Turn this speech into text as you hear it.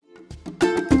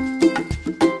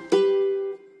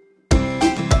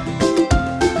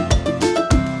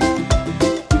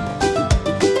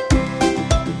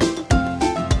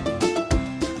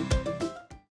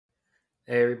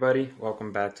everybody.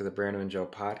 Welcome back to the Brando and Joe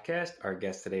podcast. Our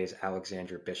guest today is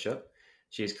Alexandra Bishop.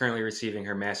 She is currently receiving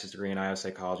her master's degree in IO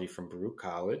psychology from Baruch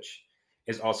College,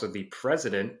 is also the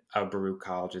president of Baruch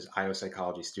College's IO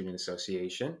Psychology Student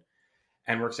Association,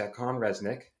 and works at Con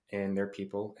Resnick in their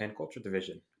People and Culture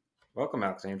Division. Welcome,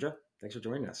 Alexandra. Thanks for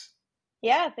joining us.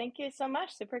 Yeah, thank you so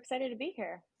much. Super excited to be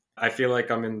here. I feel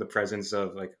like I'm in the presence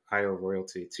of like IO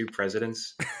royalty, two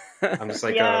presidents. I'm just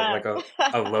like Yeah.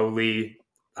 a lowly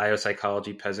IO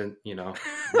psychology peasant,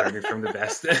 learning from the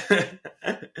best.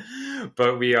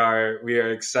 But we are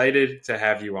excited to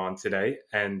have you on today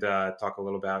and talk a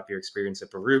little about your experience at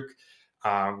Baruch.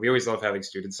 We always love having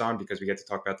students on because we get to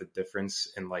talk about the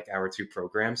difference in like our two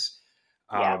programs.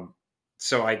 Yeah.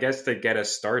 So I guess to get us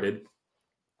started,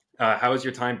 how has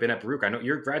your time been at Baruch? I know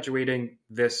you're graduating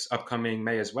this upcoming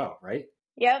May as well, right?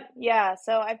 Yep. Yeah.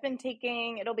 So I've been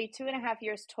it'll be 2.5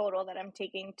 years total that I'm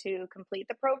taking to complete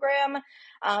the program.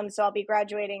 So I'll be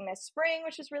graduating this spring,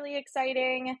 which is really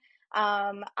exciting.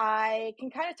 I can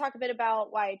kind of talk a bit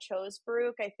about why I chose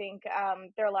Baruch. I think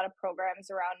there are a lot of programs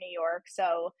around New York.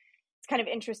 So it's kind of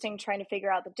interesting trying to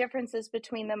figure out the differences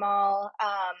between them all.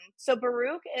 So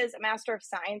Baruch is a Master of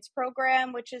Science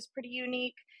program, which is pretty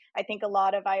unique. I think a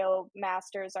lot of IO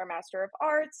masters are Master of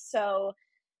Arts. So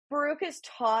Baruch is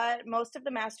most of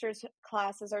the master's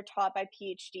classes are taught by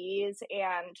PhDs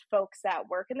and folks that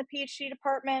work in the PhD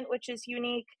department, which is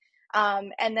unique.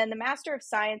 And then the Master of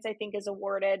Science, I think, is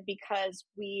awarded because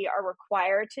we are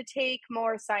required to take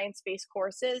more science-based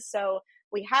courses. So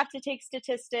we have to take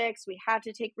statistics, we have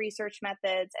to take research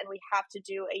methods, and we have to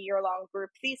do a year-long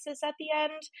group thesis at the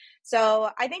end. So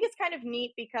I think it's kind of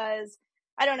neat because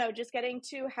I don't know, just getting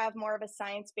to have more of a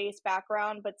science-based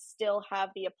background, but still have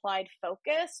the applied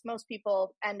focus. Most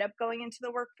people end up going into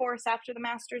the workforce after the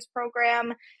master's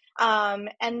program.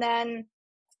 And then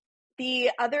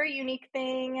the other unique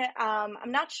thing,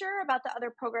 I'm not sure about the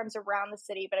other programs around the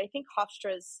city, but I think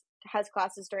Hofstra's has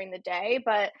classes during the day,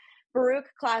 but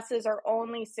Baruch classes are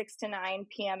only 6 to 9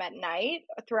 p.m. at night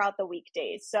throughout the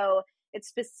weekdays. So it's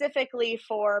specifically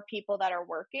for people that are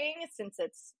working since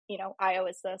it's, IO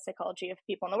is the psychology of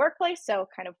people in the workplace, so it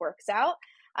kind of works out.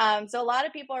 So a lot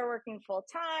of people are working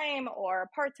full-time or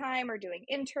part-time or doing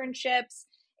internships.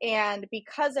 And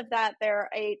because of that, there are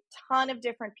a ton of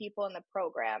different people in the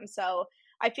program. So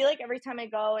I feel like every time I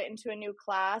go into a new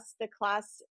class, the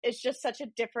class is just such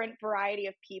a different variety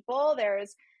of people.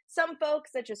 There's some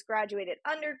folks that just graduated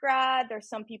undergrad. There's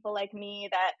some people like me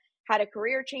that had a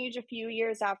career change a few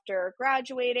years after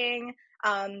graduating.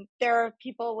 There are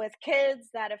people with kids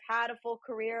that have had a full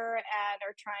career and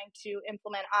are trying to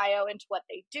implement IO into what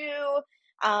they do.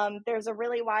 There's a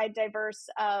really wide diverse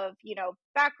of,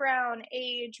 background,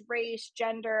 age, race,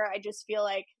 gender. I just feel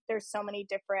like there's so many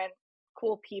different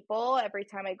cool people every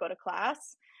time I go to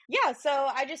class. Yeah, so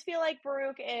I just feel like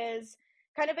Baruch is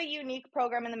kind of a unique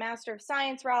program in the Master of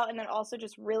Science route, and then also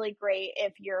just really great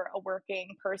if you're a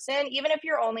working person. Even if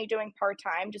you're only doing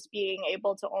part-time, just being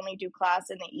able to only do class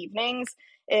in the evenings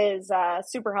is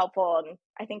super helpful and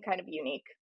I think kind of unique.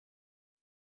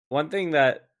 One thing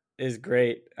that is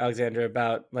great, Alexandra,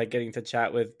 about like getting to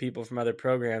chat with people from other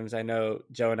programs. I know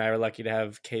Joe and I were lucky to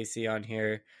have Casey on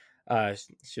here.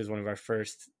 She was one of our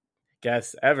first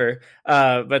guests ever.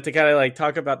 But to kind of like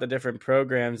talk about the different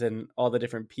programs and all the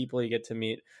different people you get to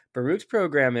meet. Baruch's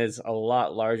program is a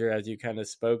lot larger, as you kind of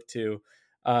spoke to.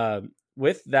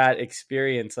 With that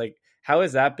experience, like how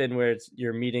has that been where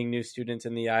you're meeting new students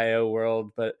in the IO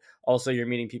world, but also you're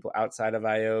meeting people outside of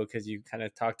IO because you kind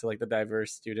of talk to like the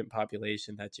diverse student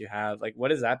population that you have? Like, what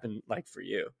has that been like for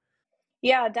you?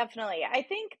 Yeah, definitely. I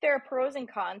think there are pros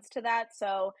and cons to that.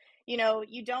 So,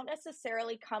 you don't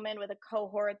necessarily come in with a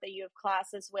cohort that you have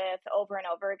classes with over and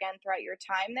over again throughout your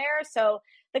time there. So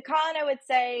the con, I would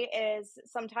say, is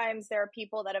sometimes there are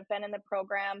people that have been in the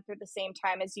program through the same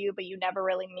time as you, but you never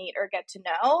really meet or get to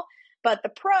know. But the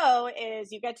pro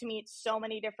is you get to meet so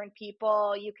many different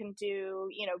people. You can do,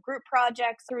 group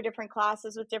projects through different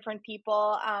classes with different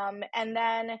people. And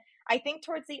then I think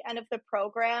towards the end of the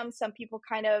program, some people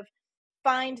kind of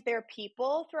find their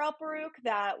people throughout Baruch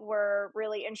that were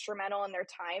really instrumental in their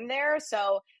time there.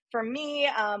 So for me,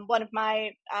 one of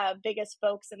my biggest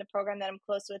folks in the program that I'm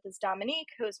close with is Dominique,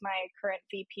 who's my current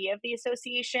VP of the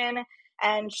association.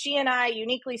 And she and I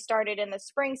uniquely started in the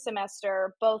spring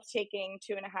semester, both taking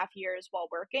 2.5 years while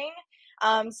working.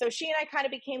 So she and I kind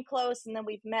of became close, and then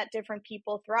we've met different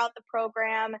people throughout the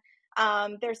program.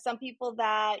 There's some people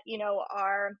that,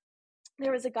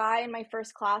 there was a guy in my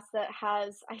first class that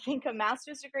has, I think, a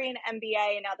master's degree in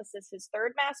MBA, and now this is his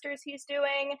third master's he's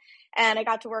doing. And I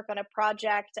got to work on a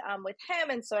project with him,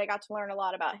 and so I got to learn a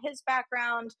lot about his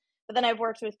background. But then I've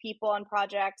worked with people on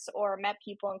projects or met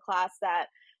people in class that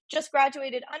just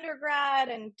graduated undergrad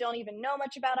and don't even know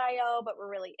much about IO, but were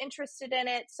really interested in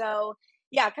it. So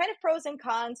yeah, kind of pros and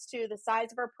cons to the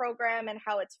size of our program and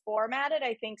how it's formatted.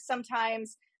 I think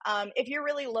sometimes if you're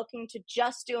really looking to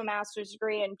just do a master's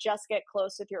degree and just get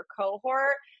close with your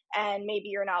cohort, and maybe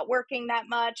you're not working that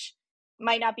much,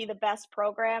 might not be the best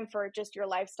program for just your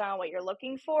lifestyle and what you're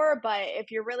looking for. But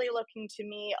if you're really looking to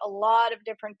meet a lot of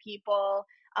different people,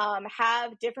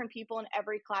 have different people in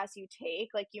every class you take,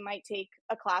 like you might take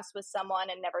a class with someone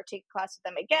and never take a class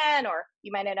with them again, or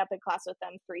you might end up in class with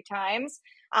them 3 times,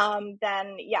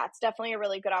 then yeah, it's definitely a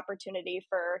really good opportunity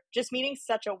for just meeting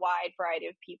such a wide variety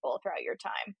of people throughout your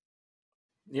time.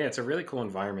 Yeah, it's a really cool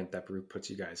environment that Baruch puts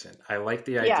you guys in. I like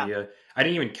the Yeah, idea. I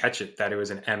didn't even catch it that it was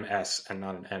an MS and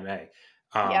not an MA.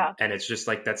 yeah, And it's just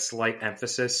like that slight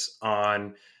emphasis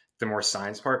on the more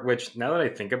science part, which now that I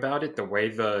think about it, the way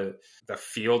the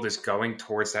field is going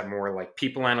towards that more like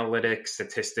people analytics,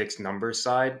 statistics, numbers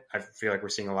side, I feel like we're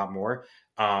seeing a lot more.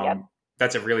 yep,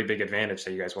 That's a really big advantage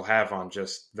that you guys will have on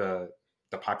just the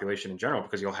population in general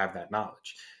because you'll have that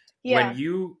knowledge. When yeah.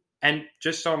 you and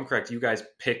just so I'm correct, you guys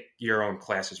pick your own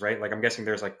classes, right? Like I'm guessing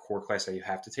there's like core class that you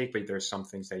have to take, but there's some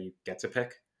things that you get to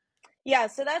pick. Yeah,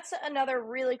 so that's another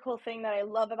really cool thing that I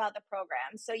love about the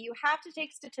program. So you have to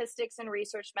take statistics and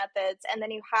research methods, and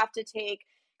then you have to take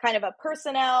kind of a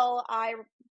personnel, I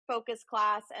focus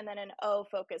class, and then an O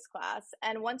focus class.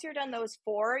 And once you're done those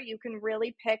four, you can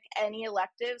really pick any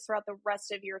electives throughout the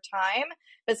rest of your time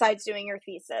besides doing your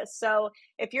thesis. So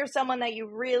if you're someone that you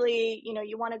really,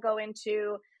 you want to go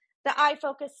into the I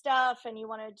focus stuff and you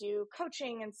want to do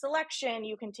coaching and selection,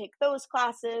 you can take those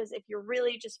classes. If you're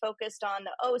really just focused on the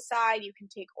O side, you can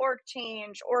take org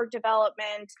change, org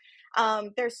development.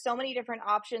 There's so many different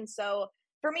options. So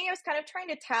for me, I was kind of trying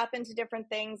to tap into different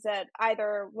things that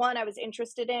either one, I was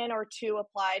interested in, or two,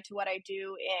 applied to what I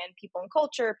do in people and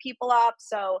culture, people ops.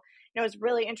 So, I was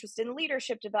really interested in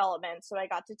leadership development. So I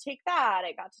got to take that.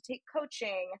 I got to take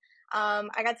coaching.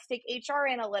 I got to take HR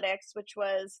analytics, which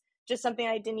was just something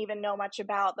I didn't even know much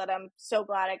about that I'm so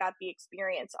glad I got the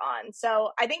experience on. So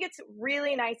I think it's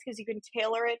really nice because you can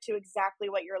tailor it to exactly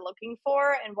what you're looking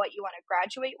for and what you want to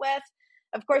graduate with.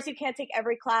 Of course, you can't take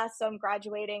every class, so I'm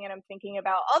graduating and I'm thinking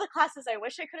about all the classes I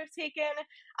wish I could have taken.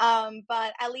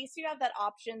 But at least you have that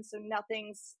option, so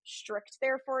nothing's strict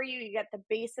there for you. You get the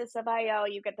basis of IO,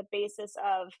 you get the basis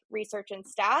of research and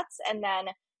stats, and then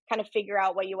kind of figure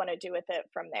out what you want to do with it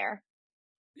from there.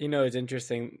 It's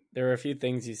interesting. There were a few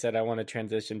things you said I want to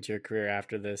transition to your career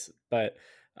after this, but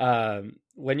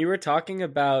when you were talking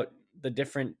about the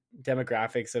different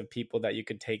demographics of people that you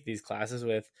could take these classes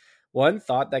with, one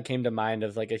thought that came to mind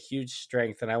of like a huge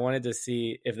strength, and I wanted to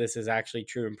see if this is actually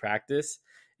true in practice,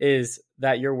 is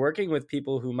that you're working with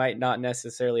people who might not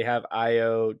necessarily have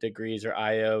IO degrees or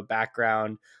IO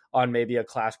background on maybe a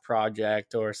class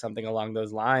project or something along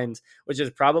those lines, which is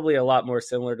probably a lot more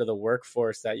similar to the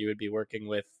workforce that you would be working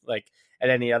with like at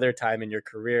any other time in your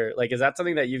career. Like, is that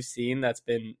something that you've seen that's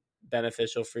been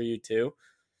beneficial for you too?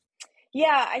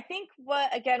 Yeah, I think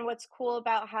what's cool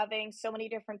about having so many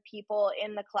different people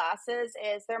in the classes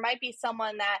is there might be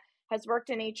someone that has worked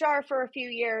in HR for a few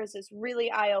years, is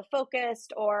really IO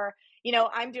focused, or,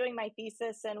 I'm doing my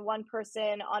thesis and one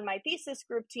person on my thesis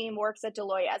group team works at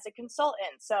Deloitte as a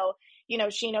consultant. So,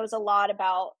 she knows a lot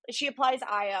she applies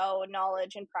IO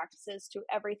knowledge and practices to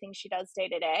everything she does day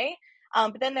to day.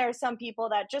 But then there are some people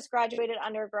that just graduated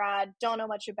undergrad, don't know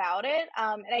much about it.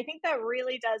 And I think that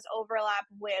really does overlap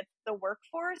with the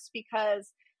workforce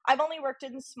because I've only worked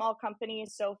in small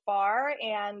companies so far.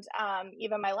 And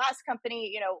even my last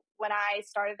company, when I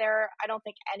started there, I don't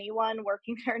think anyone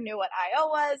working there knew what IO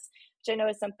was, which I know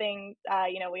is something,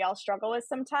 we all struggle with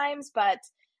sometimes. But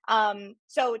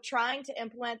so trying to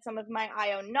implement some of my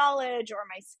IO knowledge or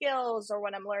my skills or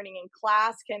what I'm learning in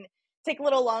class can take a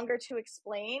little longer to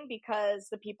explain because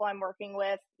the people I'm working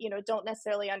with, don't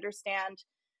necessarily understand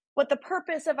what the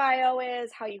purpose of IO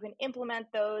is, how you can implement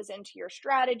those into your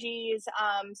strategies.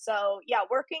 So yeah,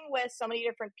 working with so many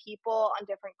different people on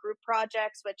different group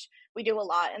projects, which we do a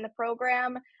lot in the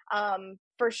program,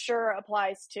 for sure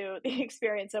applies to the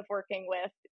experience of working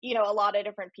with, a lot of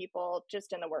different people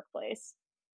just in the workplace.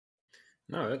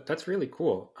 No, that's really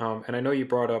cool. And I know you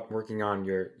brought up working on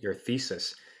your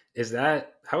thesis.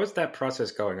 How is that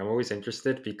process going? I'm always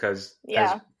interested because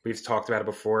as Yeah. we've talked about it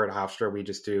before at Hofstra,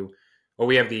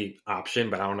 we have the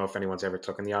option, but I don't know if anyone's ever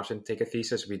taken the option to take a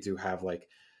thesis. We do have like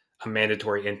a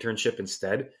mandatory internship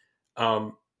instead.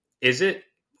 Is it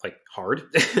like hard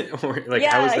or like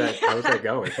Yeah, how is that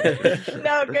going?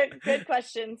 No, good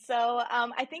question. So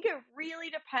I think it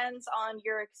really depends on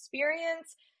your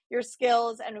experience, your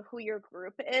skills and who your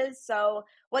group is. So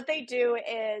what they do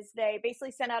is they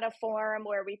basically send out a form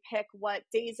where we pick what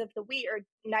days of the week or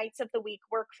nights of the week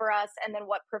work for us, and then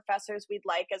what professors we'd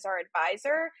like as our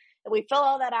advisor. And we fill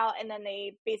all that out, and then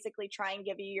they basically try and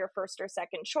give you your first or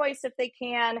second choice if they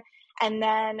can. And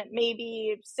then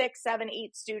maybe 6, 7,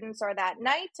 8 students are that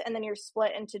night, and then you're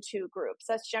split into 2 groups.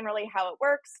 That's generally how it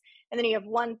works. And then you have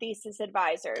 1 thesis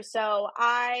advisor. So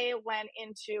I went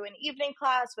into an evening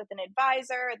class with an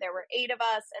advisor. There were 8 of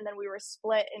us, and then we were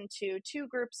split into 2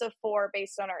 groups of 4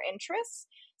 based on our interests.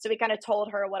 So we kind of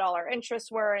told her what all our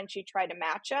interests were, and she tried to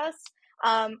match us.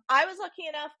 I was lucky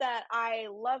enough that I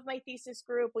love my thesis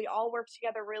group. We all worked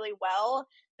together really well.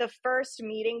 The first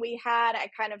meeting we had, I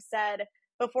kind of said,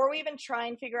 before we even try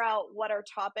and figure out what our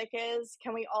topic is,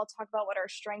 can we all talk about what our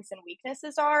strengths and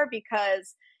weaknesses are?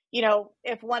 Because, you know,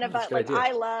 if one of us, like,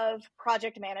 I love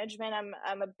project management,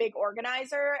 I'm a big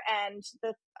organizer, and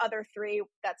the other 3,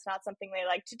 that's not something they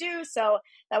like to do. So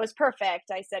that was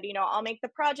perfect. I said, you know, I'll make the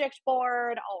project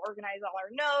board, I'll organize all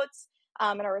our notes,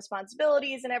 and our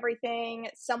responsibilities and everything.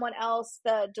 Someone else,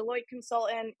 the Deloitte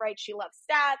consultant, right, she loves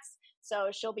stats, so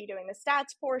she'll be doing the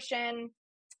stats portion.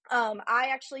 I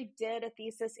actually did a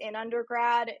thesis in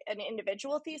undergrad, an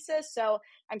individual thesis, so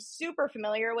I'm super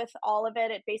familiar with all of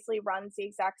it. It basically runs the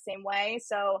exact same way.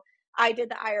 So I did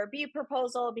the IRB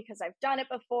proposal because I've done it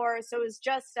before. So it was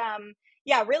just,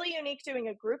 really unique doing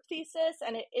a group thesis,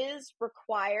 and it is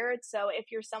required. So if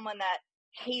you're someone that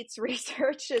hates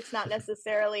research, it's not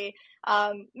necessarily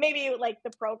maybe like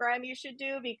the program you should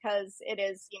do, because it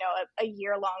is, you know, a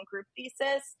year-long group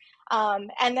thesis.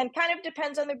 And then kind of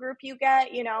depends on the group you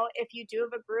get. You know, if you do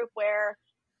have a group where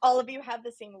all of you have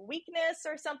the same weakness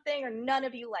or something, or none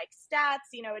of you like stats,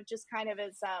 you know, it just kind of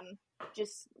is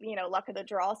just, you know, luck of the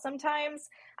draw sometimes.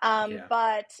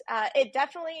 But it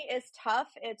definitely is tough.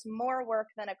 It's more work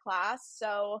than a class.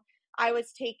 So I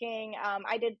was taking,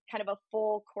 I did kind of a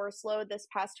full course load this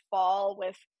past fall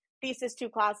with thesis, 2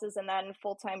 classes, and then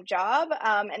full-time job.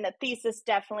 And the thesis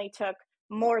definitely took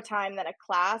more time than a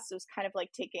class. It was kind of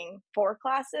like taking 4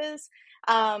 classes.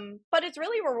 But it's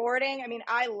really rewarding. I mean,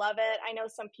 I love it. I know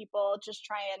some people just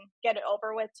try and get it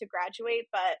over with to graduate,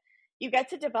 but you get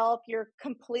to develop your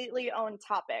completely own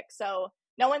topic. So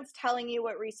no one's telling you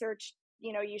what research,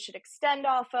 you know, you should extend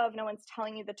off of. No one's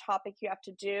telling you the topic you have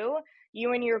to do.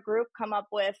 You and your group come up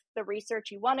with the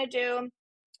research you want to do.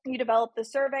 You develop the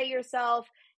survey yourself.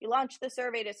 You launch the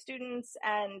survey to students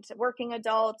and working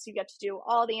adults. You get to do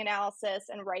all the analysis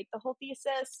and write the whole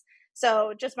thesis.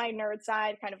 So just my nerd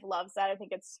side kind of loves that. I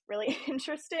think it's really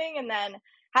interesting. And then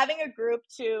having a group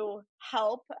to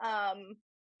help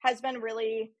has been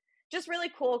really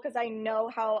cool, because I know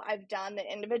how I've done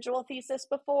the individual thesis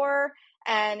before.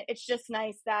 And it's just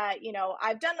nice that, you know,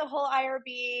 I've done the whole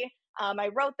IRB. I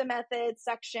wrote the methods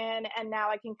section, and now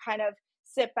I can kind of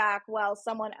sit back while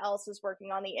someone else is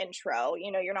working on the intro.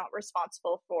 You know, you're not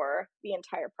responsible for the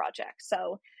entire project.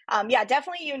 So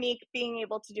definitely unique being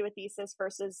able to do a thesis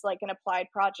versus like an applied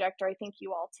project, or I think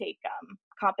you all take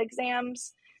comp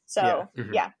exams. So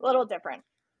a little different.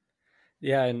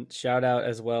 Yeah, and shout out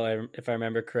as well, if I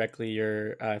remember correctly,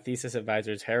 your thesis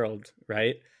advisor is Harold,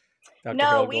 right? Dr. No,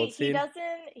 Harold Goldstein? He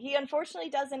doesn't. He unfortunately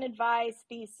doesn't advise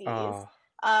theses. Oh,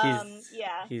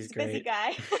 he's a great. Busy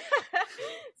guy.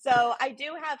 So I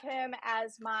do have him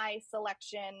as my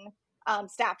selection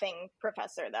staffing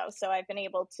professor, though. So I've been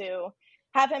able to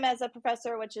have him as a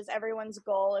professor, which is everyone's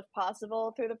goal, if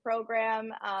possible, through the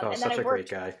program. And such a great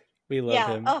guy. We love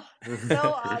him. Oh,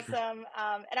 so awesome.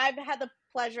 And I've had the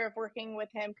pleasure of working with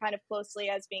him kind of closely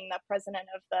as being the president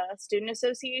of the student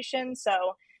association.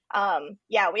 So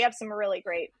we have some really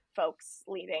great folks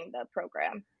leading the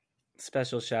program.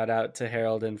 Special shout out to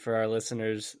Harold, and for our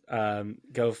listeners,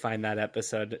 go find that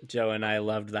episode. Joe and I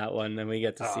loved that one, and we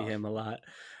get to see him a lot.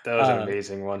 That was an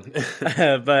amazing one.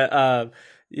 But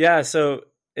so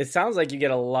it sounds like you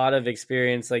get a lot of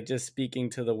experience, like just speaking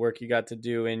to the work you got to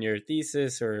do in your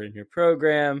thesis or in your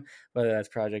program, whether that's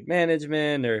project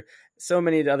management or so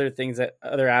many other things,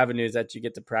 other avenues that you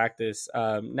get to practice.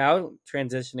 Now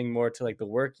transitioning more to like the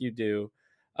work you do,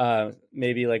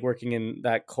 maybe like working in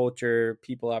that culture,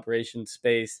 people operations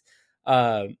space.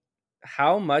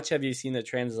 How much have you seen the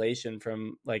translation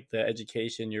from like the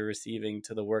education you're receiving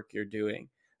to the work you're doing?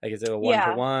 Like, is it a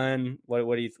 1-to-1?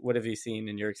 What have you seen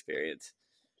in your experience?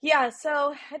 Yeah,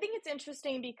 so I think it's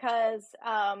interesting because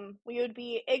we would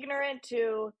be ignorant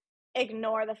to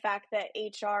ignore the fact that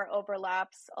HR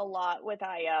overlaps a lot with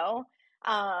IO.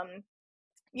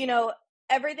 You know,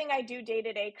 everything I do day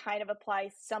to day kind of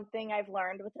applies something I've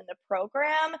learned within the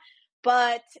program,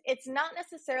 but it's not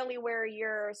necessarily where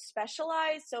you're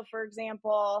specialized. So for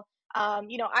example,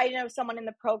 I know someone in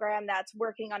the program that's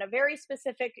working on a very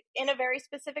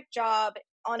specific job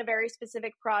on a very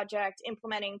specific project,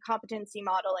 implementing competency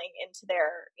modeling into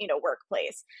their,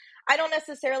 workplace. I don't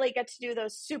necessarily get to do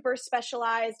those super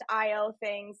specialized IO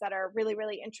things that are really,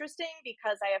 really interesting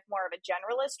because I have more of a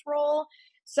generalist role.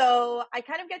 So I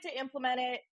kind of get to implement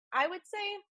it. I would say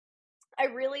I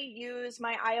really use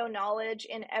my IO knowledge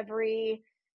in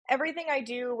everything I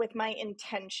do with my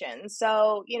intention.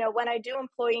 So, when I do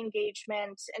employee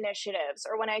engagement initiatives,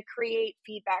 or when I create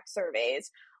feedback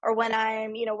surveys, or when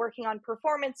I'm, working on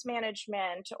performance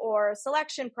management or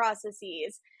selection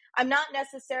processes, I'm not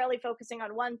necessarily focusing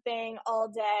on one thing all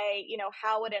day.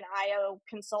 How would an IO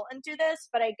consultant do this?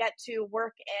 But I get to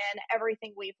work in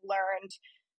everything we've learned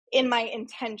in my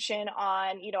intention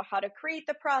on, how to create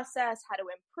the process, how to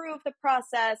improve the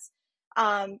process.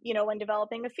 When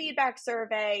developing a feedback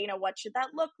survey, what should that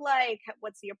look like?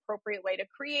 What's the appropriate way to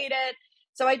create it?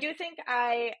 So I do think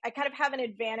I kind of have an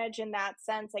advantage in that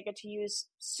sense. I get to use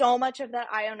so much of that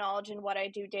IO knowledge in what I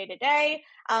do day to day.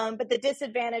 But the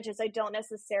disadvantage is I don't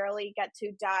necessarily get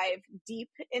to dive deep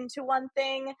into one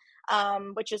thing,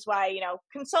 which is why,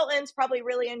 consultants probably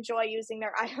really enjoy using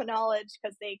their IO knowledge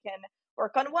because they can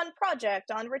work on one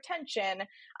project on retention.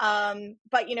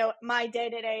 But my day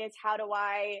to day is how do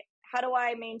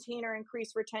I maintain or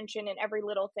increase retention in every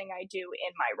little thing I do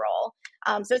in my role?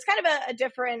 So it's kind of a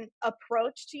different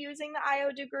approach to using the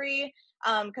IO degree,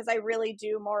 because I really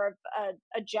do more of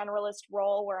a generalist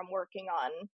role where I'm working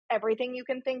on everything you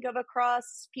can think of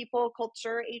across people,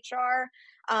 culture, HR.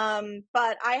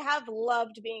 But I have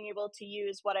loved being able to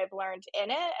use what I've learned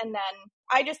in it. And then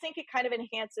I just think it kind of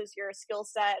enhances your skill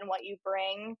set and what you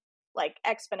bring like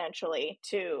exponentially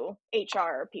to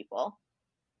HR people.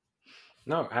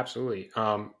 No, absolutely.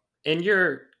 In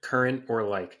your current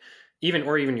or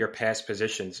even your past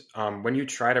positions, when you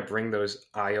try to bring those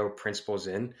IO principles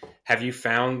in, have you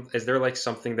found, is there like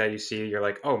something that you see you're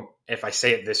like, oh, if I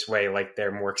say it this way, like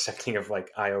they're more accepting of like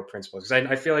IO principles? Because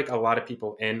I feel like a lot of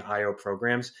people in IO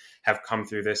programs have come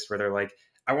through this where they're like,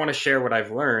 I want to share what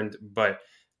I've learned, but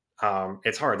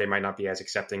it's hard. They might not be as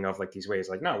accepting of like these ways.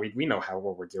 Like, no, we know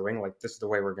what we're doing. Like, this is the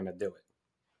way we're going to do it.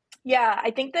 Yeah, I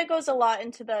think that goes a lot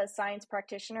into the science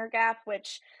practitioner gap,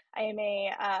 which I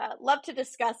may love to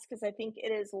discuss because I think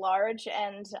it is large.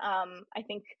 And I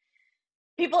think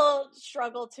people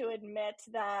struggle to admit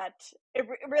that it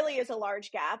really is a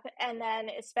large gap. And then,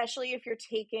 especially if you're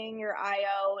taking your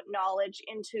IO knowledge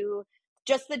into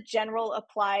just the general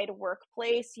applied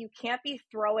workplace, you can't be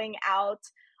throwing out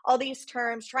all these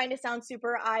terms, trying to sound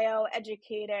super IO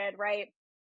educated, right?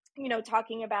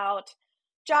 Talking about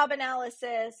job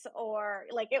analysis, or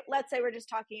let's say we're just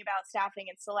talking about staffing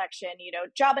and selection,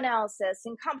 job analysis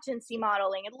and competency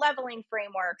modeling and leveling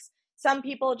frameworks. Some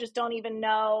people just don't even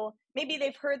know, maybe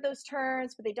they've heard those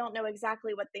terms, but they don't know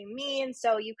exactly what they mean.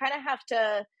 So you kind of have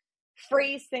to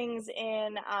phrase things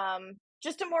in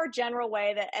just a more general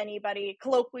way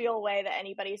colloquial way that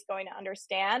anybody's going to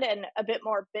understand, and a bit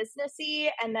more businessy,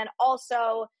 and then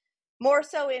also more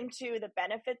so into the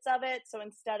benefits of it. So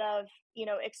instead of,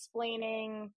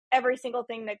 explaining every single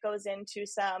thing that goes into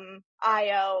some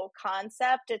IO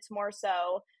concept, it's more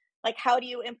so like, how do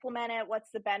you implement it? What's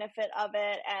the benefit of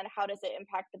it? And how does it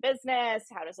impact the business?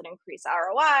 How does it increase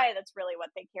ROI? That's really what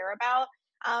they care about.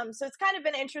 So it's kind of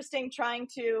been interesting trying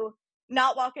to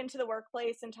not walk into the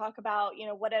workplace and talk about,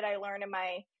 what did I learn in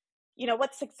my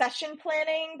what's succession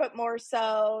planning, but more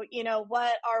so,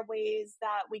 what are ways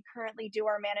that we currently do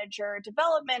our manager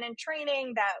development and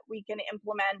training that we can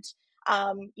implement,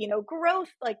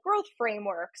 growth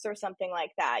frameworks or something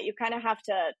like that. You kind of have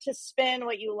to spin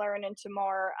what you learn into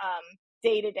more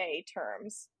day-to-day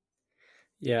terms.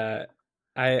 Yeah,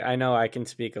 I know I can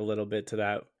speak a little bit to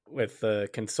that with the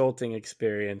consulting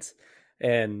experience,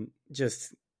 and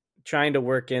just trying to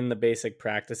work in the basic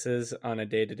practices on a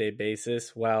day-to-day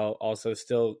basis while also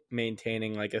still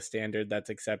maintaining like a standard that's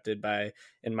accepted by,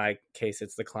 in my case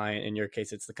it's the client, in your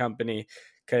case it's the company,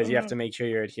 because you have to make sure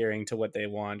you're adhering to what they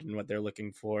want and what they're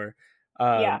looking for.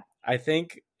 Yeah. I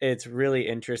think it's really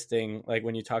interesting, like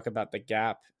when you talk about the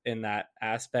gap in that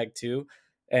aspect too.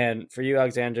 And for you,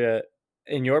 Alexandra,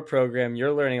 in your program,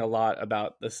 you're learning a lot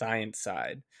about the science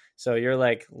side. So you're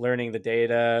like learning the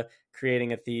data,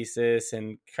 creating a thesis,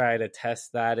 and try to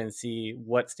test that and see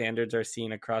what standards are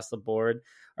seen across the board.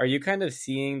 Are you kind of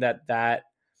seeing that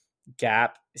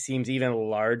gap seems even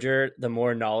larger the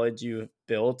more knowledge you've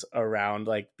built around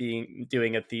like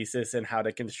doing a thesis and how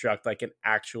to construct like an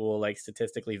actual like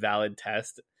statistically valid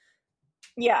test?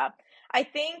 Yeah. I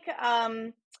think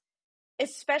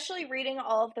especially reading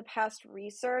all of the past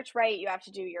research, right? You have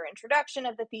to do your introduction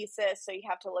of the thesis, so you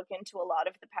have to look into a lot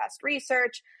of the past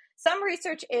research. Some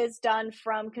research is done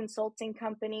from consulting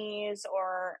companies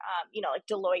or, like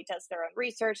Deloitte does their own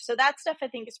research. So that stuff I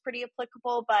think is pretty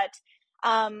applicable. But,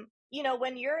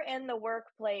 when you're in the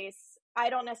workplace, I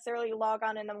don't necessarily log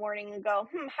on in the morning and go,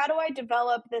 how do I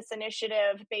develop this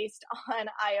initiative based on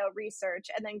IO research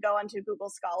and then go onto Google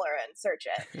Scholar and search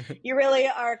it. You really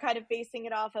are kind of basing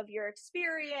it off of your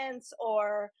experience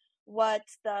or what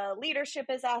the leadership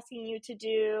is asking you to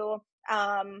do.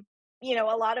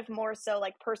 A lot of more so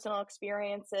like personal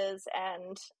experiences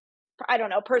and I don't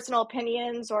know, personal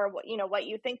opinions or what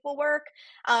you think will work.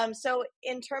 So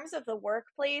in terms of the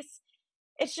workplace,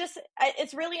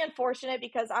 it's really unfortunate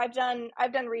because I've done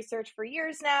research for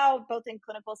years now, both in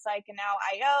clinical psych and now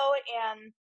IO,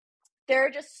 and there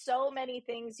are just so many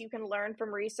things you can learn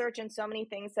from research and so many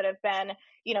things that have been,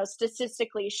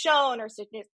 statistically shown or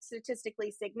statistically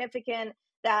significant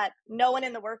that no one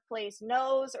in the workplace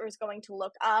knows or is going to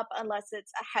look up unless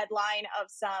it's a headline of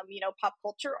some, pop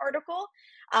culture article,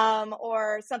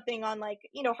 or something on like,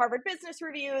 Harvard Business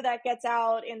Review that gets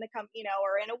out in the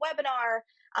or in a webinar.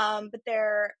 But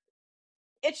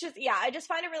it's just, yeah, I just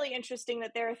find it really interesting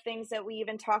that there are things that we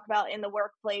even talk about in the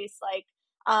workplace,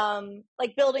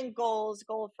 like building goals,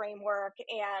 goal framework.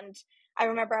 And I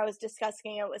remember I was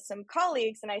discussing it with some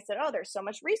colleagues and I said, oh, there's so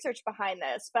much research behind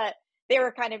this, but they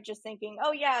were kind of just thinking,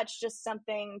 oh yeah, it's just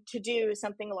something to do,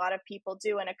 something a lot of people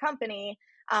do in a company.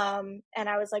 And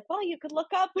I was like, well, you could look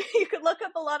up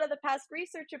a lot of the past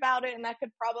research about it, and that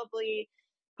could probably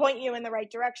point you in the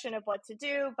right direction of what to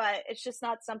do, but it's just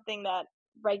not something that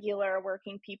regular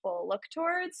working people look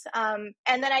towards. And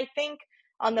then I think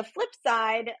on the flip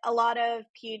side, a lot of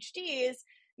PhDs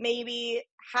maybe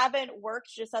haven't worked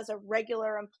just as a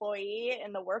regular employee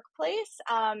in the workplace.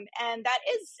 And that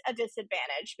is a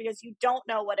disadvantage because you don't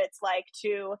know what it's like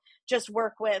to just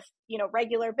work with,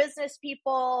 regular business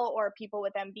people or people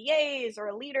with MBAs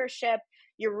or leadership.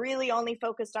 You're really only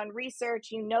focused on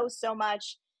research, so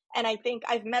much. And I think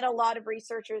I've met a lot of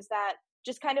researchers that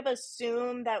just kind of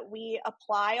assume that we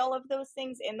apply all of those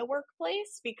things in the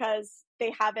workplace because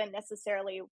they haven't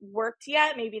necessarily worked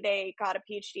yet. Maybe they got a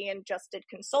PhD and just did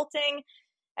consulting.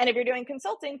 And if you're doing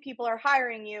consulting, people are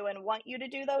hiring you and want you to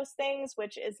do those things,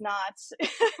 which is not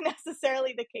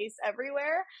necessarily the case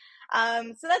everywhere. So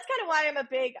that's kind of why I'm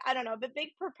a big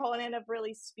proponent of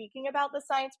really speaking about the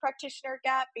science practitioner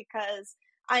gap, because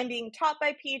I'm being taught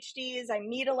by PhDs. I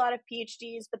meet a lot of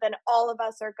PhDs, but then all of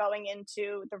us are going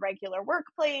into the regular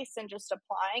workplace and just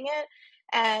applying it.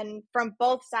 And from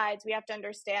both sides, we have to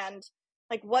understand,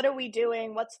 like, what are we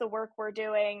doing? What's the work we're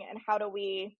doing? And how do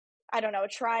we,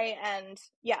 try and,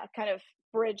 kind of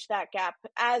bridge that gap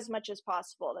as much as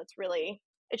possible.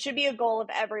 It should be a goal of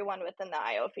everyone within the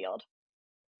IO field.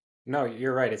 No,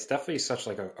 you're right. It's definitely such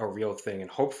like a real thing.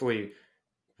 And hopefully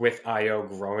with IO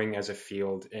growing as a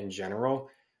field in general,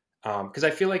 because I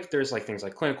feel like there's like things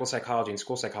like clinical psychology and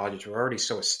school psychology which are already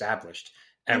so established.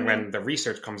 And when the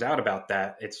research comes out about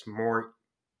that, it's more,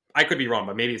 I could be wrong,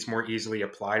 but maybe it's more easily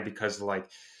applied because like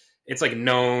it's like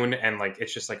known and like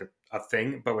it's just like a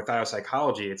thing. But with IO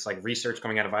psychology, it's like research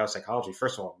coming out of IO psychology.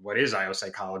 First of all, what is IO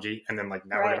psychology? And then like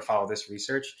now we're going to follow this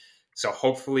research. So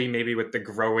hopefully maybe with the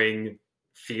growing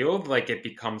field, like it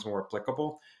becomes more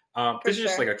applicable. This is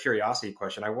just like a curiosity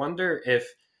question. I wonder if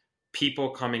people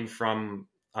coming from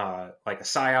like a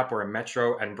PSYOP or a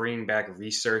Metro and bringing back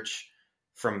research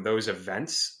from those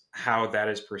events, how that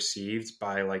is perceived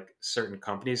by like certain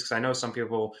companies. Because I know some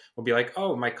people will be like,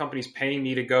 oh, my company's paying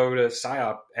me to go to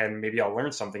PSYOP and maybe I'll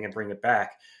learn something and bring it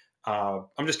back.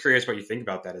 I'm just curious what you think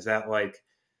about that. Is that like,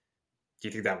 do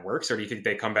you think that works? Or do you think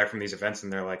they come back from these events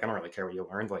and they're like, I don't really care what you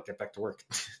learned, like get back to work?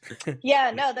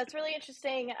 Yeah, no, that's really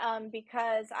interesting,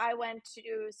 because I went to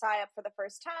PSYOP for the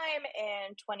first time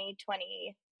in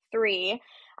 2023.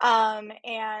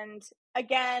 And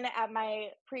again, at my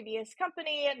previous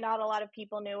company, not a lot of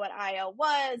people knew what IO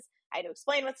was. I had to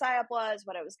explain what PSYOP was,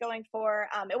 what I was going for.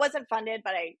 It wasn't funded,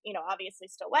 but I, obviously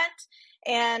still went.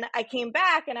 And I came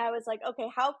back and I was like, okay,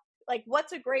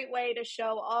 what's a great way to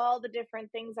show all the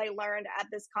different things I learned at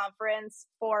this conference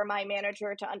for my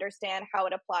manager to understand how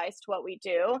it applies to what we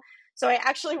do? So I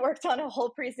actually worked on a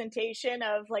whole presentation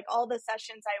of like all the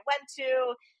sessions I went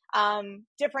to,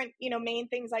 different, main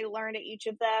things I learned at each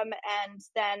of them, and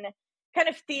then kind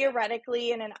of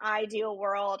theoretically in an ideal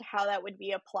world, how that would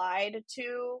be applied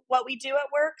to what we do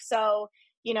at work. So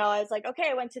I was like, okay,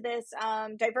 I went to this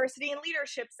diversity and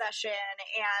leadership session,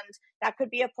 and that could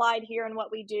be applied here in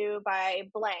what we do by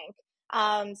blank.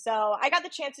 So I got the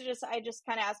chance to I just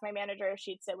kind of asked my manager if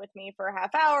she'd sit with me for a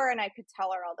half hour and I could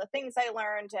tell her all the things I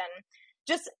learned, and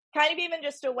just kind of even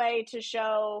just a way to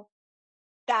show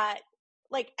that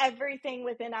like everything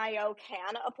within IO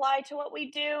can apply to what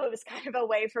we do. It was kind of a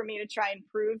way for me to try and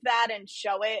prove that and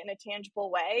show it in a tangible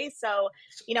way. So,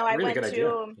 I Really went good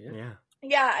idea.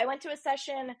 to, I went to a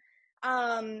session,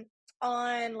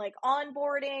 on like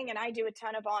onboarding, and I do a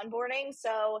ton of onboarding.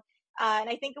 So, and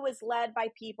I think it was led by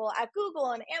people at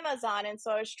Google and Amazon. And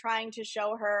so I was trying to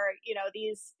show her,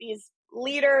 these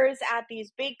leaders at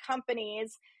these big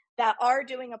companies that are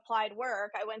doing applied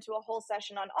work. I went to a whole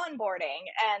session on onboarding,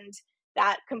 and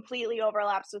that completely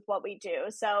overlaps with what we do.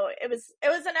 So it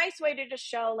was a nice way to just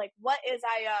show like, what is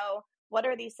IO? What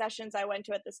are these sessions I went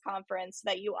to at this conference, so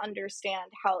that you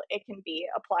understand how it can be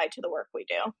applied to the work we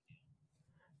do.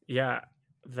 Yeah,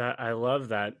 I love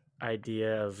that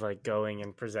idea of like going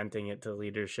and presenting it to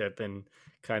leadership and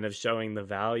kind of showing the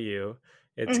value.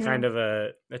 It's kind of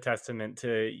a testament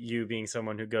to you being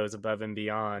someone who goes above and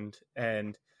beyond.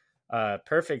 And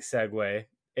perfect segue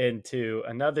into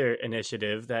another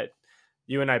initiative that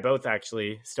you and I both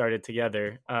actually started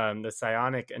together, the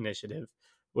Psionic Initiative,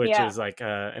 which is like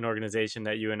an organization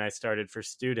that you and I started for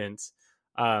students.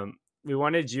 We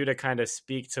wanted you to kind of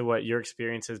speak to what your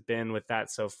experience has been with that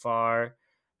so far,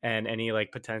 and any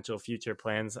like potential future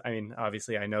plans. I mean,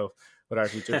 obviously I know what our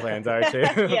future plans are too,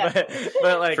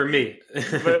 but like for me,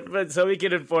 but so we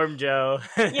can inform Joe,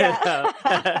 kind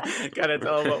of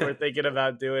tell him what we're thinking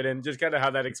about doing, and just kind of how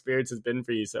that experience has been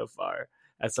for you so far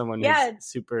as someone who's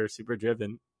super, super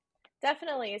driven.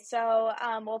 Definitely. So,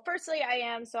 well, firstly,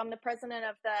 I'm the president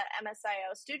of the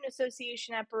MSIO Student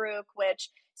Association at Baruch,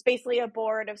 which is basically a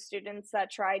board of students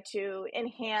that try to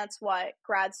enhance what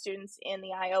grad students in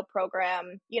the IO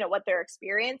program, what their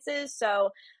experience is.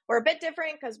 So we're a bit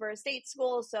different because we're a state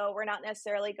school, so we're not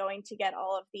necessarily going to get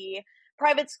all of the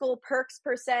private school perks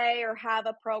per se, or have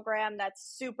a program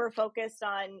that's super focused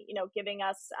on, giving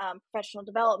us professional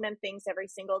development things every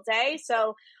single day.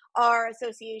 So our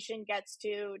association gets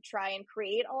to try and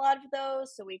create a lot of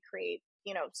those. So we create,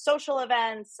 social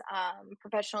events,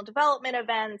 professional development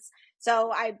events.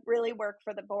 So I really work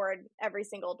for the board every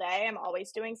single day. I'm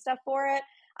always doing stuff for it.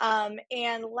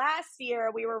 And last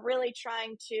year we were really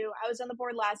I was on the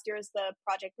board last year as the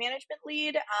project management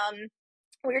lead.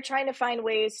 We were trying to find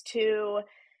ways to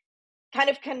kind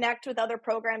of connect with other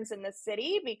programs in the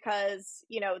city, because,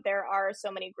 there are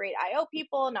so many great IO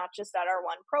people, not just at our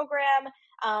one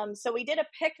program. So we did a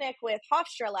picnic with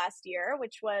Hofstra last year,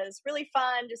 which was really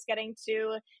fun, just getting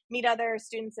to meet other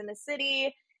students in the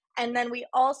city. And then we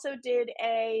also did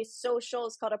a social,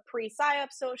 it's called a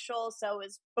pre-PSYOP social. So it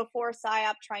was before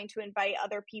PSYOP, trying to invite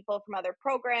other people from other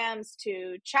programs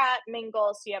to chat,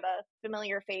 mingle, so you have a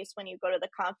familiar face when you go to the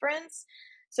conference.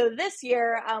 So this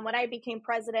year, when I became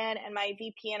president, and my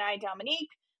VP and I, Dominique,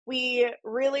 we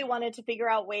really wanted to figure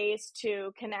out ways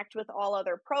to connect with all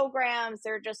other programs.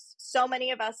 There are just so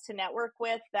many of us to network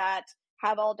with that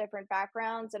have all different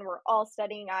backgrounds, and we're all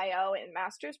studying IO in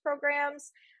master's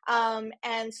programs.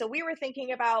 And so we were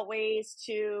thinking about ways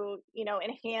to,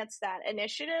 enhance that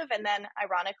initiative. And then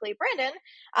ironically,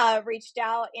 Brandon reached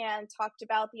out and talked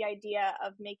about the idea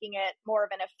of making it more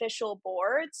of an official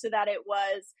board, so that it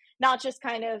was not just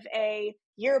kind of a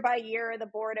year by year, the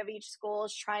board of each school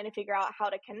is trying to figure out how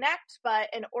to connect, but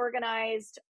an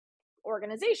organized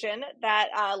organization that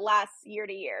lasts year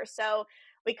to year. So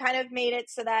we kind of made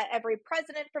it so that every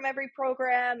president from every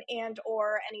program and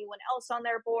or anyone else on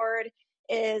their board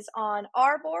is on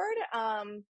our board.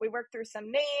 We worked through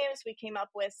some names. We came up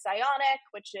with Psionic,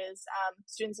 which is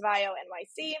Students of IO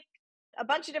NYC. A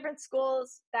bunch of different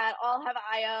schools that all have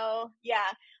IO. Yeah,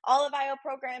 all of IO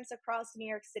programs across the New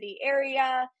York City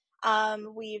area.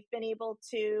 We've been able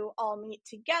to all meet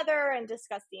together and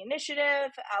discuss the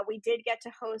initiative. We did get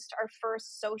to host our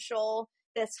first social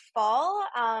this fall,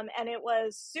 and it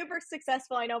was super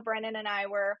successful. I know Brennan and I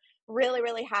were really,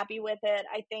 really happy with it.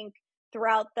 I think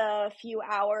throughout the few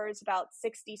hours, about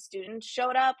 60 students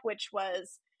showed up, which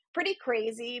was pretty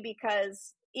crazy,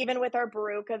 because even with our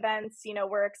Baruch events,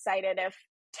 we're excited if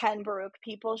 10 Baruch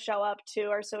people show up to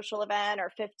our social event, or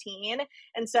 15.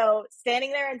 And so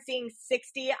standing there and seeing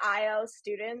 60 IO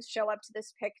students show up to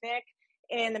this picnic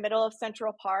in the middle of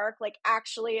Central Park, like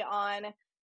actually on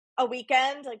a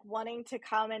weekend, like wanting to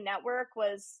come and network,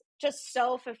 was just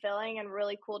so fulfilling and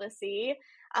really cool to see.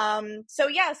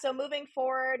 So moving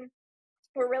forward,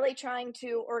 we're really trying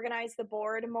to organize the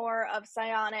board more of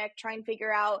Psionic, try and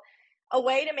figure out a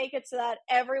way to make it so that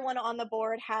everyone on the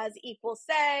board has equal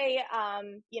say,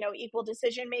 equal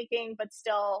decision making, but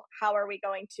still, how are we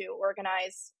going to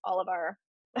organize all of our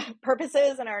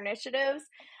purposes and our initiatives.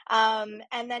 And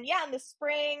then, yeah, in the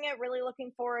spring, really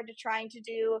looking forward to trying to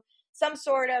do some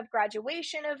sort of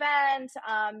graduation event,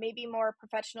 maybe more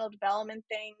professional development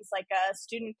things like a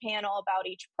student panel about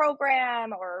each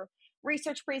program or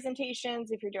research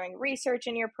presentations if you're doing research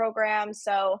in your program.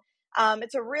 So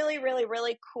it's a really, really,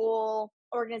 really cool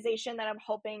organization that I'm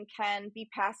hoping can be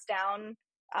passed down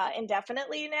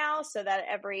indefinitely now, so that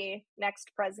every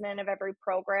next president of every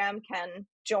program can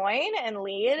join and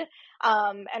lead,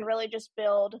 and really just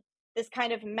build this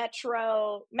kind of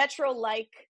metro-like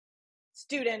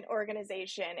student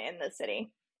organization in the city.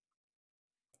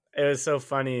 It was so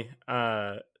funny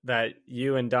that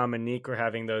you and Dominique were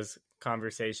having those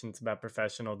conversations about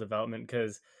professional development,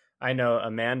 because I know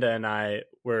Amanda and I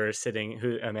were sitting,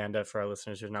 who Amanda, for our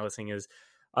listeners who are not listening, is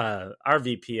our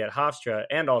VP at Hofstra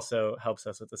and also helps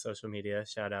us with the social media.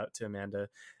 Shout out to Amanda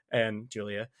and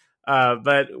Julia.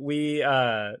 But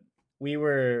Amanda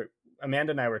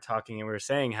and I were talking, and we were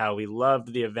saying how we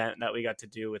loved the event that we got to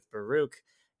do with Baruch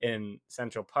in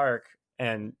Central Park,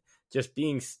 and just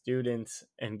being students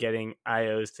and getting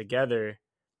IOs together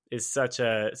is such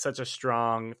a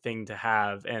strong thing to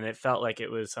have. And it felt like it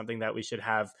was something that we should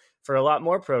have for a lot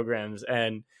more programs.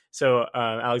 And so,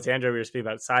 Alexandra, we were speaking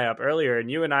about PSYOP earlier, and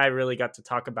you and I really got to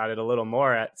talk about it a little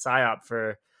more at PSYOP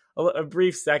for a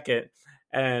brief second.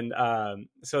 And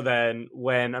so then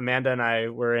when Amanda and I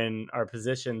were in our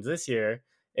positions this year,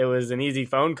 it was an easy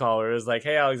phone call where it was like,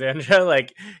 hey, Alexandra,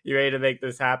 like, you ready to make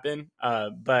this happen?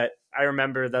 But I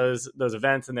remember those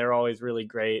events, and they're always really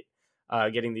great,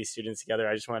 getting these students together.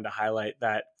 I just wanted to highlight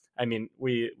that. I mean,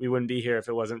 we wouldn't be here if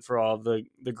it wasn't for all the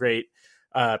great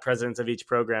presidents of each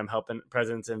program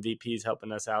presidents and VPs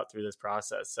helping us out through this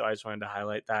process. So I just wanted to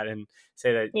highlight that and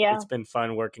say that It's been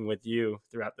fun working with you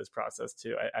throughout this process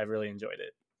too. I really enjoyed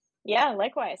it. Yeah,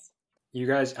 likewise. You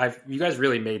guys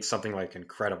really made something like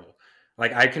incredible.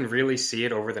 Like, I can really see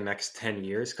it over the next 10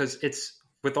 years, because it's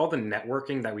with all the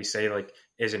networking that we say like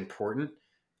is important.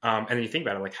 And then you think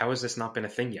about it, like, how has this not been a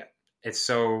thing yet? It's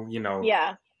so,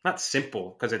 not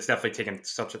simple, because it's definitely taken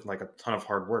such a ton of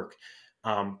hard work.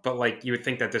 But like, you would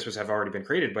think that this have already been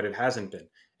created, but it hasn't been.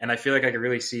 And I feel like I could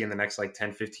really see in the next like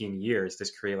 10, 15 years, this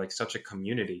create like such a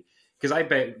community. Because I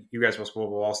bet you guys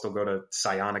will all still go to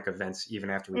psionic events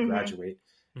even after we graduate.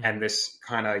 And this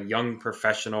kind of young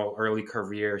professional, early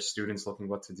career students looking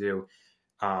what to do.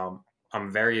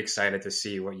 I'm very excited to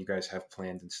see what you guys have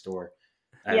planned in store.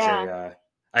 I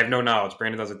have no knowledge.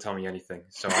 Brandon doesn't tell me anything.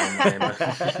 So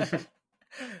that's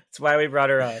why we brought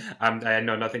her on. I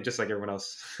know nothing, just like everyone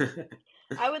else.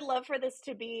 I would love for this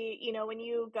to be, when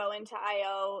you go into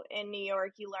IO in New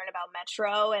York, you learn about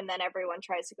Metro, and then everyone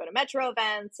tries to go to Metro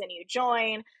events and you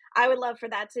join. I would love for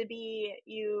that to be,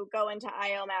 you go into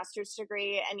IO master's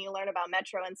degree and you learn about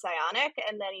Metro and Psionic,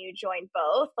 and then you join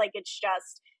both. Like, it's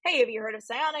just, hey, have you heard of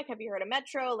Psionic? Have you heard of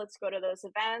Metro? Let's go to those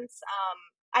events.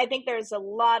 I think there's a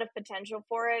lot of potential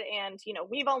for it. And,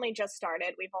 we've only just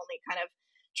started. We've only kind of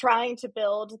trying to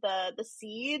build the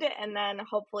seed, and then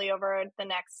hopefully over the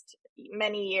next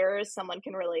many years someone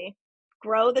can really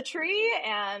grow the tree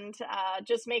and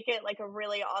just make it like a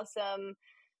really awesome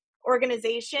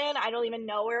organization. I don't even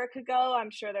know where it could go. I'm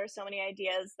sure there's so many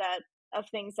ideas of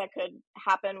things that could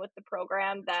happen with the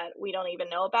program that we don't even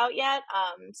know about yet.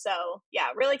 So yeah,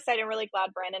 really excited, really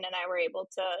glad Brandon and I were able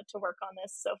to work on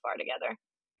this so far together.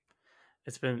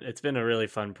 It's been a really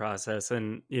fun process.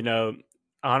 And on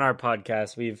our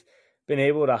podcast, we've been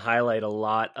able to highlight a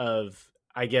lot of,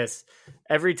 I guess,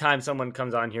 every time someone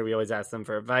comes on here, we always ask them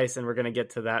for advice, and we're going to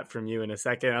get to that from you in a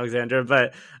second, Alexandra.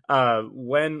 But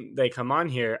when they come on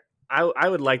here, I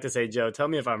would like to say, Joe, tell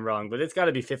me if I'm wrong, but it's got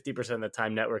to be 50% of the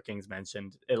time networking's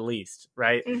mentioned, at least,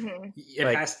 right?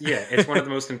 It's one of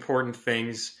the most important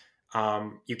things.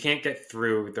 You can't get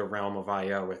through the realm of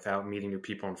IO without meeting new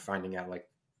people and finding out like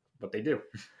what they do.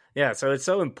 Yeah, so it's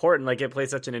so important. Like, it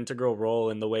plays such an integral role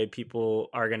in the way people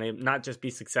are going to not just be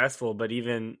successful, but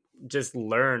even just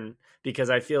learn. Because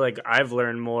I feel like I've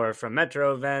learned more from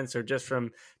Metro events or just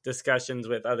from discussions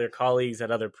with other colleagues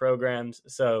at other programs.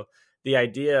 So the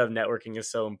idea of networking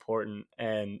is so important.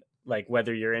 And like,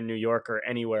 whether you're in New York or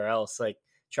anywhere else, like,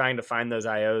 trying to find those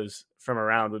IOs from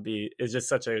around is just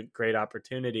such a great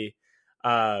opportunity.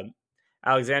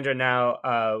 Alexandra,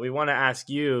 now we want to ask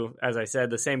you, as I said,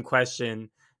 the same question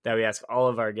that we ask all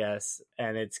of our guests.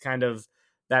 And it's kind of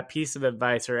that piece of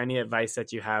advice or any advice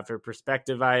that you have for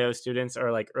prospective IO students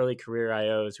or like early career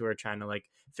IOs who are trying to like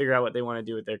figure out what they want to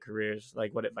do with their careers.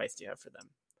 Like, what advice do you have for them?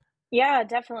 Yeah,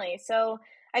 definitely. So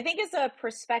I think as a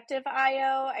prospective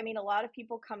IO, I mean, a lot of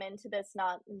people come into this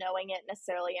not knowing it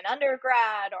necessarily in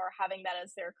undergrad or having that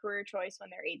as their career choice when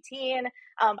they're 18.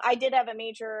 I did have a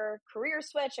major career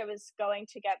switch. I was going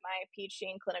to get my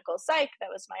PhD in clinical psych. That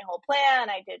was my whole plan.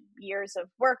 I did years of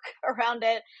work around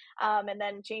it, and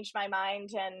then changed my mind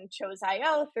and chose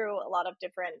IO through a lot of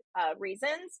different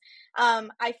reasons.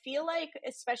 I feel like,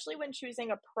 especially when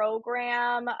choosing a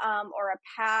program or a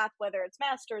path, whether it's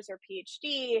master's or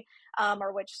PhD,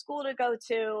 or which school to go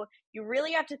to, you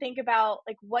really have to think about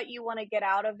like what you want to get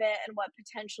out of it and what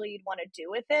potentially you'd want to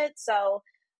do with it. So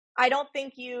I don't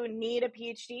think you need a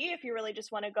PhD if you really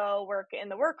just want to go work in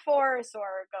the workforce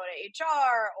or go to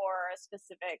HR or a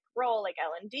specific role like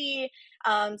L&D.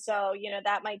 So,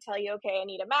 that might tell you, okay, I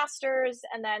need a master's,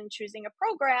 and then choosing a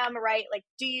program, right? Like,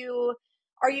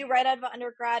 are you right out of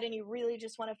undergrad and you really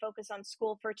just want to focus on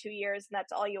school for 2 years and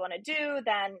that's all you want to do?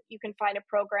 Then you can find a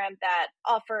program that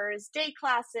offers day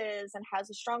classes and has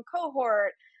a strong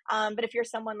cohort. But if you're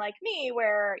someone like me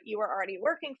where you were already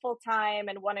working full time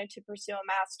and wanted to pursue a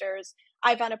master's,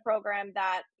 I found a program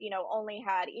that, only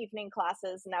had evening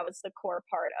classes, and that was the core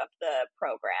part of the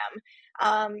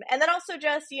program. And then also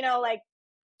just, like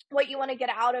what you want to get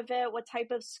out of it, what type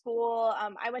of school.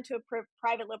 I went to a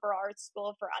private liberal arts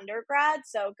school for undergrad,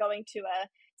 so going to a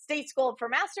state school for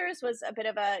master's was a bit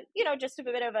of a, just a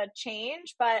bit of a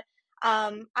change, but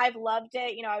I've loved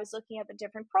it. I was looking at the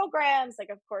different programs, like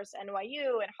of course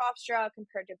NYU and Hofstra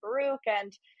compared to Baruch,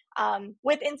 and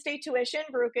with in-state tuition,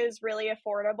 Baruch is really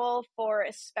affordable for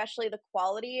especially the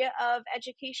quality of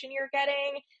education you're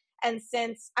getting. And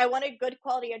since I wanted good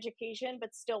quality education,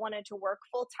 but still wanted to work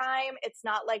full time, it's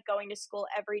not like going to school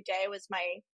every day was my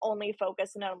only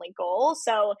focus and only goal.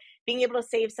 So being able to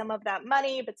save some of that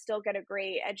money, but still get a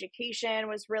great education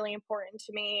was really important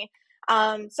to me.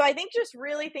 So I think just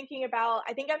really thinking about,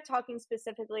 I think I'm talking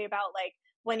specifically about like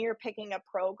when you're picking a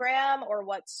program or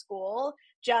what school,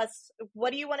 just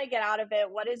what do you want to get out of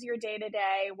it? What is your day to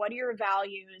day? What are your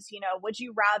values? Would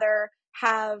you rather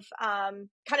have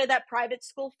kind of that private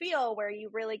school feel where you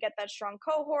really get that strong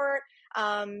cohort,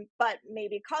 but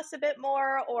maybe costs a bit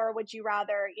more? Or would you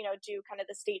rather, do kind of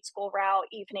the state school route,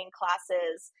 evening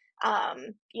classes,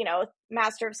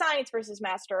 Master of Science versus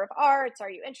Master of Arts?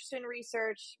 Are you interested in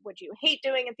research? Would you hate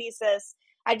doing a thesis?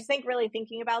 I just think really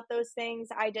thinking about those things.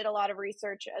 I did a lot of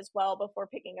research as well before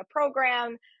picking a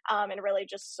program, and really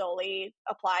just solely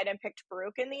applied and picked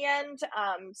Baruch in the end.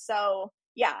 So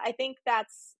yeah, I think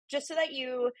that's just so that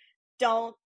you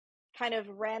don't kind of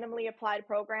randomly apply to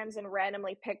programs and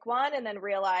randomly pick one and then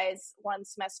realize one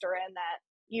semester in that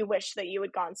you wish that you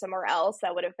had gone somewhere else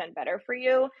that would have been better for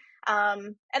you.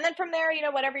 And then from there,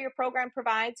 whatever your program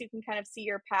provides, you can kind of see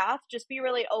your path. Just be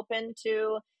really open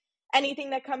to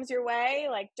anything that comes your way.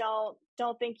 Like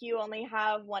don't think you only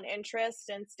have one interest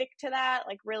and stick to that.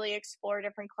 Like really explore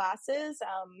different classes.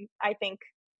 I think,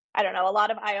 I don't know, a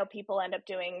lot of IO people end up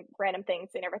doing random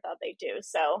things they never thought they'd do.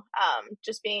 So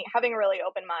just having a really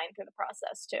open mind through the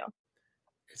process too.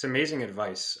 It's amazing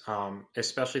advice,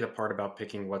 especially the part about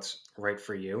picking what's right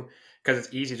for you, because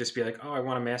it's easy to just be like, oh, I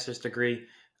want a master's degree.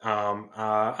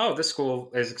 Oh, this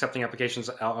school is accepting applications.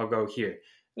 I'll go here.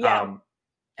 Yeah.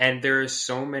 And there's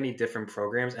so many different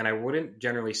programs, and I wouldn't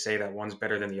generally say that one's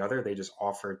better than the other. They just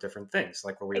offer different things,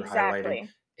 like what we were highlighting: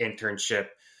 Exactly. internship,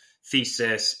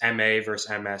 thesis, MA versus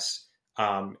MS.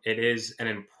 It is an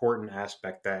important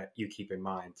aspect that you keep in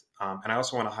mind. And I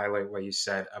also want to highlight what you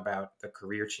said about the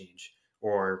career change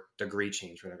or degree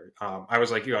change, whatever. I was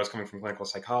like you, I was coming from clinical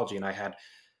psychology, and I had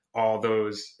all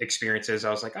those experiences. I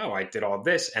was like, oh, I did all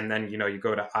this. And then, you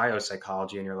go to IO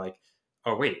psychology and you're like,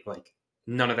 oh, wait, like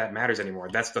none of that matters anymore.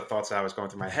 That's the thoughts that I was going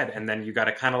through my head. And then you got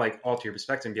to kind of like alter your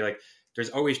perspective and be like,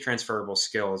 there's always transferable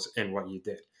skills in what you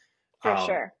did. For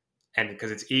sure. And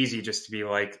because it's easy just to be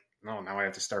like, oh, now I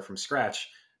have to start from scratch.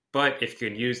 But if you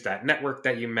can use that network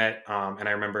that you met, and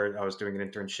I remember I was doing an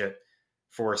internship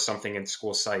for something in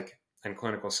school psych and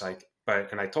clinical psych.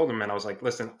 And I told him, and I was like,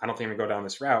 listen, I don't think I'm gonna go down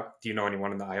this route. Do you know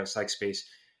anyone in the IO psych space?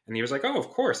 And he was like, oh, of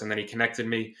course. And then he connected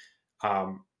me.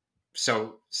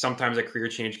 So sometimes a career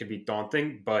change can be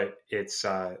daunting, but it's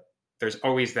there's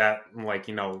always that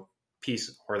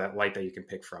piece or that light that you can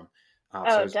pick from.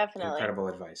 So it was Definitely. incredible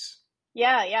advice.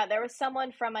 Yeah. There was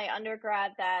someone from my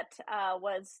undergrad that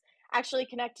was actually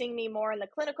connecting me more in the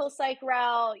clinical psych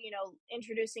route,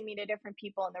 introducing me to different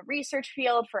people in the research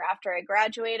field for after I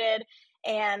graduated.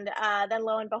 And then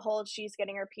lo and behold, she's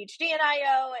getting her PhD in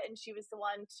IO, and she was the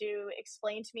one to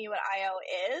explain to me what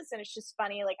IO is. And it's just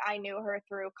funny, like I knew her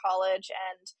through college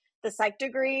and the psych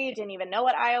degree, didn't even know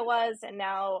what IO was. And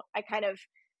now I kind of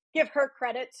give her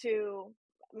credit to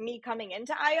me coming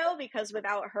into IO, because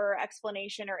without her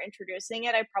explanation or introducing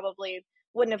it, I probably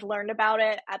wouldn't have learned about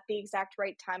it at the exact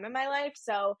right time in my life.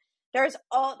 So there's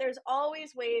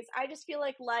always ways. I just feel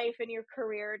like life and your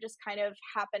career just kind of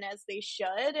happen as they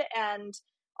should, and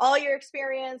all your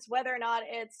experience, whether or not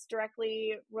it's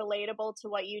directly relatable to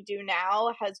what you do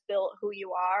now, has built who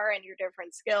you are and your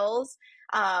different skills.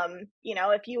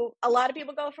 A lot of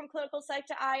people go from clinical psych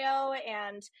to IO,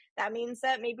 and that means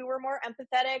that maybe we're more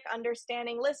empathetic,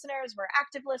 understanding listeners, we're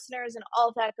active listeners, and all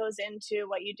of that goes into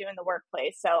what you do in the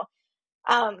workplace. So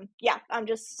I'm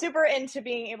just super into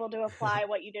being able to apply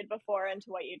what you did before into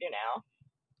what you do now.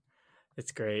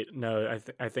 It's great. No,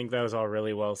 I think that was all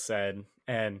really well said.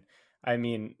 And I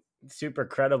mean, super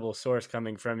credible source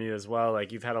coming from you as well.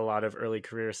 Like, you've had a lot of early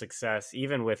career success,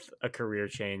 even with a career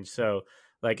change. So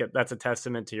like, that's a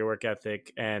testament to your work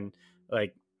ethic. And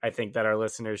like, I think that our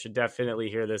listeners should definitely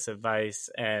hear this advice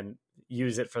and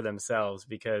use it for themselves,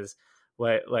 because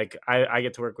I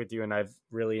get to work with you and I've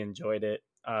really enjoyed it.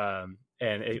 And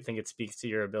I think it speaks to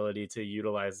your ability to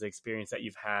utilize the experience that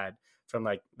you've had from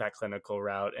like that clinical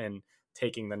route and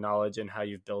taking the knowledge and how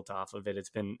you've built off of it. It's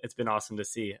been awesome to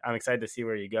see. I'm excited to see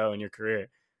where you go in your career.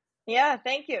 Yeah,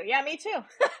 thank you. Yeah, me too.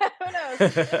 Who knows?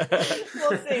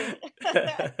 We'll see.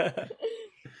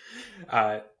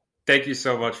 Thank you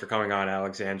so much for coming on,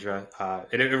 Alexandra.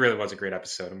 It really was a great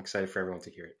episode. I'm excited for everyone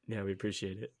to hear it. Yeah, we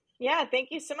appreciate it. Yeah, thank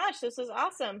you so much. This was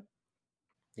awesome.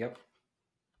 Yep.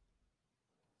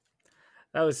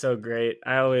 That was so great.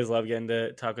 I always love getting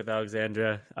to talk with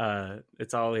Alexandra.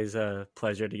 It's always a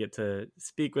pleasure to get to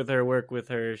speak with her, work with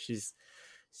her. She's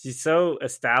so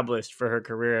established for her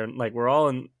career, and like, we're all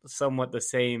in somewhat the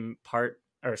same part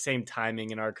or same timing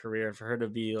in our career. And for her to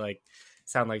be like,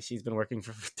 sound like she's been working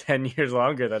for 10 years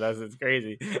longer than us, it's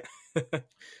crazy.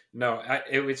 No,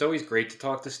 it's always great to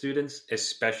talk to students,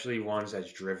 especially ones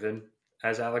as driven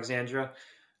as Alexandra,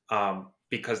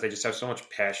 because they just have so much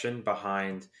passion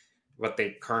behind what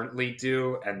they currently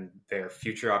do and their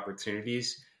future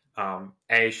opportunities.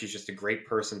 She's just a great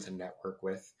person to network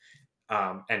with.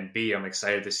 And B, I'm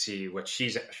excited to see what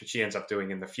she ends up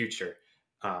doing in the future.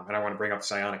 And I want to bring up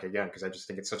psionic again, because I just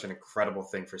think it's such an incredible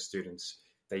thing for students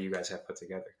that you guys have put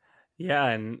together. Yeah,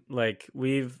 and like,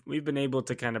 we've been able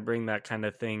to kind of bring that kind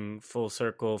of thing full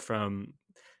circle from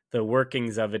the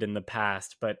workings of it in the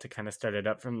past, but to kind of start it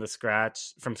up from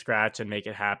scratch and make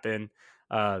it happen.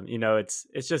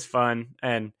 It's just fun.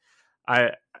 And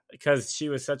because she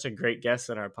was such a great guest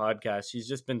on our podcast, she's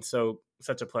just been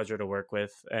such a pleasure to work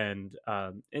with. And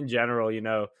in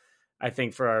general, I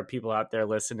think for our people out there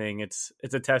listening, it's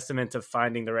a testament to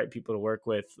finding the right people to work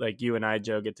with. Like, you and I,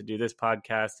 Joe, get to do this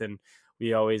podcast, and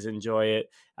we always enjoy it.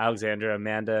 Alexandra,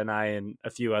 Amanda, and I, and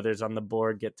a few others on the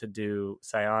board get to do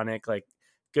psionic. Like,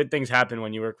 good things happen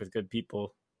when you work with good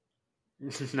people.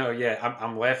 No, yeah,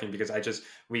 I'm laughing because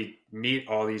we meet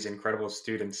all these incredible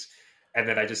students, and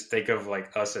then I just think of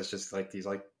like us as just like these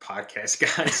like podcast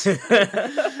guys,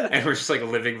 and we're just like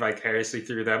living vicariously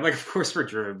through them. Like, of course we're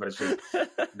driven, but it's just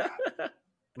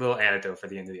little anecdote for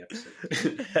the end of the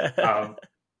episode.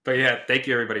 But yeah, thank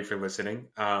you everybody for listening.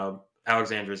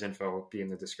 Alexandra's info will be in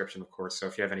the description, of course. So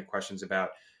if you have any questions about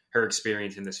her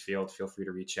experience in this field, feel free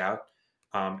to reach out.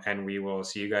 And we will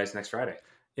see you guys next Friday.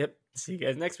 Yep. See you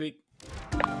guys next week.